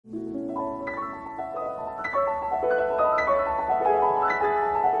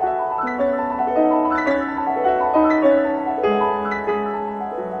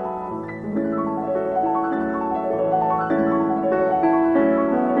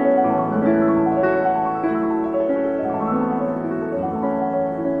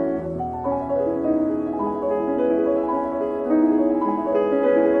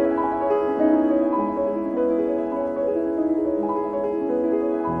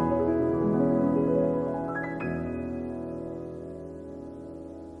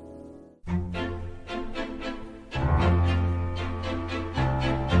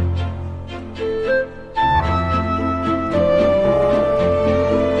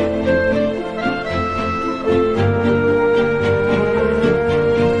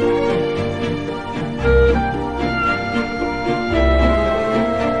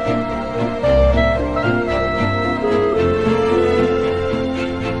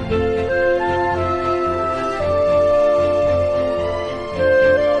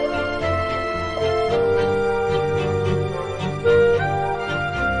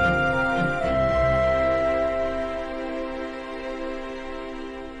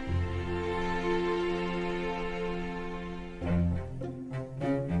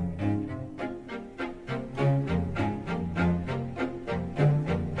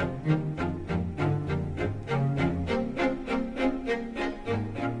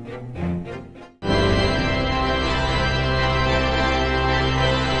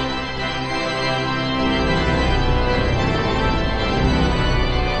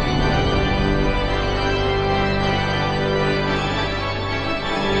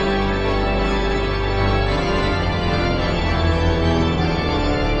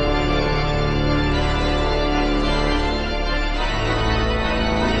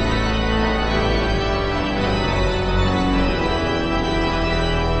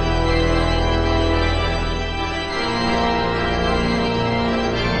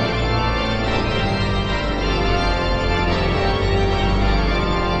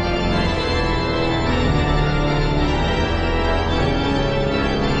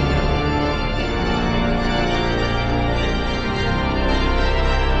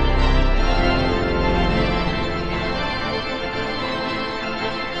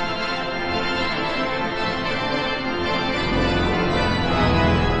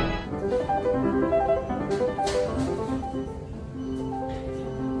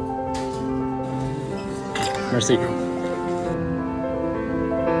Merci.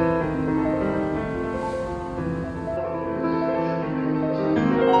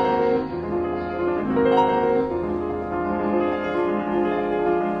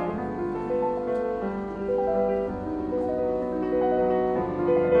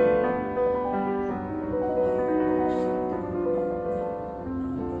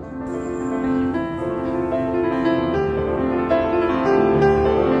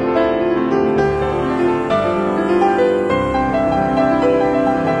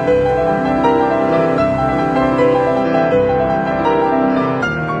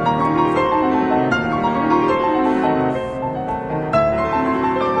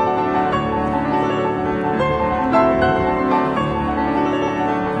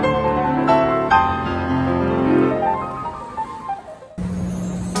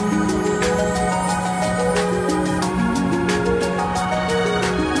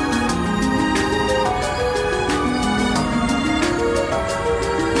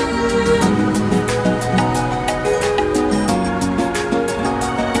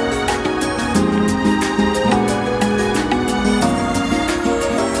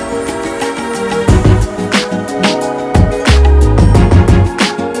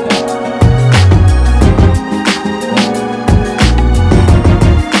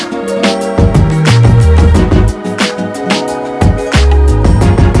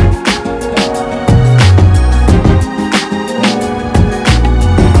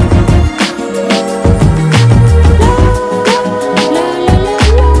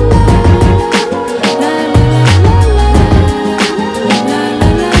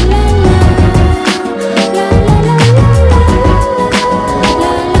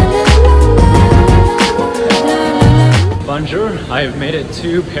 I've made it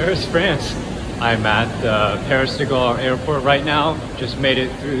to Paris, France. I'm at the Paris de Gaulle airport right now. Just made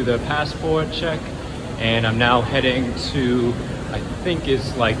it through the passport check, and I'm now heading to, I think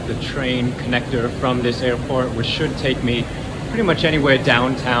is like the train connector from this airport, which should take me pretty much anywhere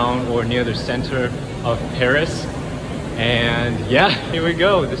downtown or near the center of Paris. And yeah, here we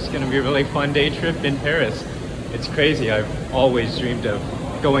go. This is gonna be a really fun day trip in Paris. It's crazy. I've always dreamed of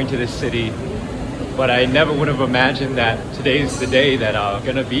going to this city, but I never would have imagined that today's the day that I'm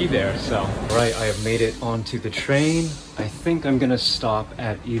gonna be there. So, right, I have made it onto the train. I think I'm gonna stop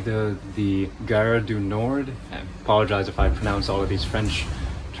at either the Gare du Nord. I apologize if I pronounce all of these French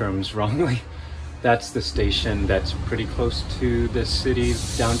terms wrongly. That's the station that's pretty close to the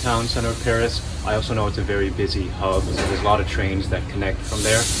city's downtown center of Paris. I also know it's a very busy hub, so there's a lot of trains that connect from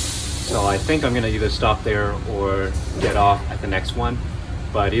there. So I think I'm gonna either stop there or get off at the next one.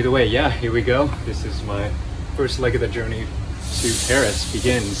 But either way, yeah, here we go. This is my first leg of the journey to Paris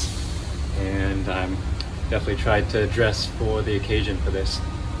begins. And I'm definitely tried to dress for the occasion for this.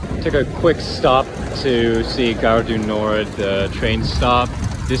 Took a quick stop to see Gare du Nord, the train stop.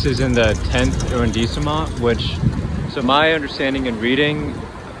 This is in the 10th arrondissement, which, so my understanding and reading,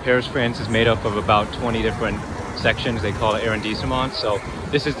 Paris, France is made up of about 20 different sections. They call it arrondissements. So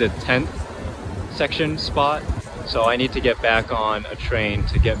this is the 10th section spot. So I need to get back on a train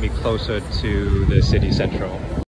to get me closer to the city central.